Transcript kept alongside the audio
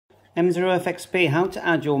M0FXB, how to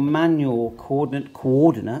add your manual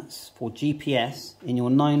coordinates for GPS in your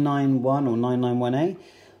 991 or 991A.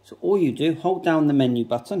 So all you do, hold down the menu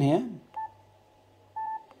button here,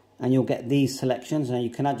 and you'll get these selections. Now you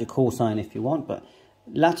can add your call sign if you want, but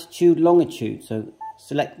latitude, longitude. So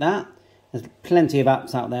select that. There's plenty of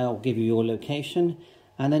apps out there that will give you your location,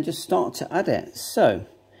 and then just start to add it. So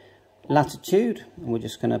latitude, and we're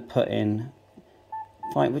just going to put in,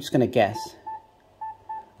 we're just going to guess.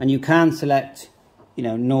 And you can select, you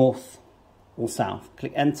know, north or south.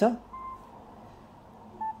 Click enter.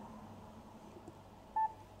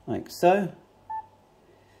 Like so.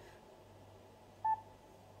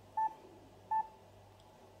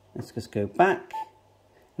 Let's just go back.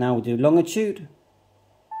 Now we'll do longitude.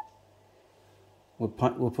 We'll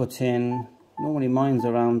put in, normally mine's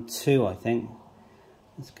around 2, I think.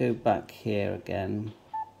 Let's go back here again.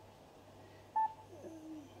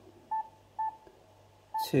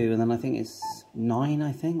 2, and then I think it's 9,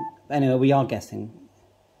 I think. Anyway, we are guessing.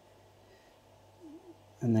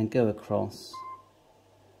 And then go across.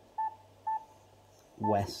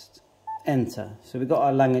 West. Enter. So we've got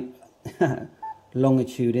our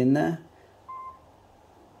longitude in there.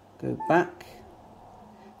 Go back.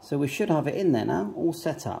 So we should have it in there now, all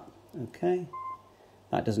set up. Okay.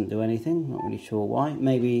 That doesn't do anything, not really sure why.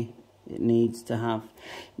 Maybe it needs to have,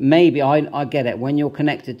 maybe I get it, when you're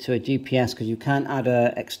connected to a GPS, because you can't add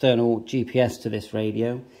an external GPS to this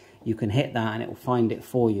radio, you can hit that and it will find it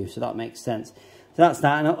for you, so that makes sense. So that's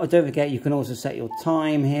that, and don't forget you can also set your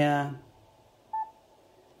time here.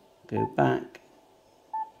 Go back.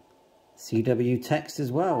 CW text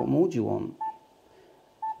as well, what more do you want?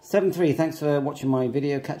 7-3, thanks for watching my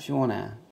video, catch you on air.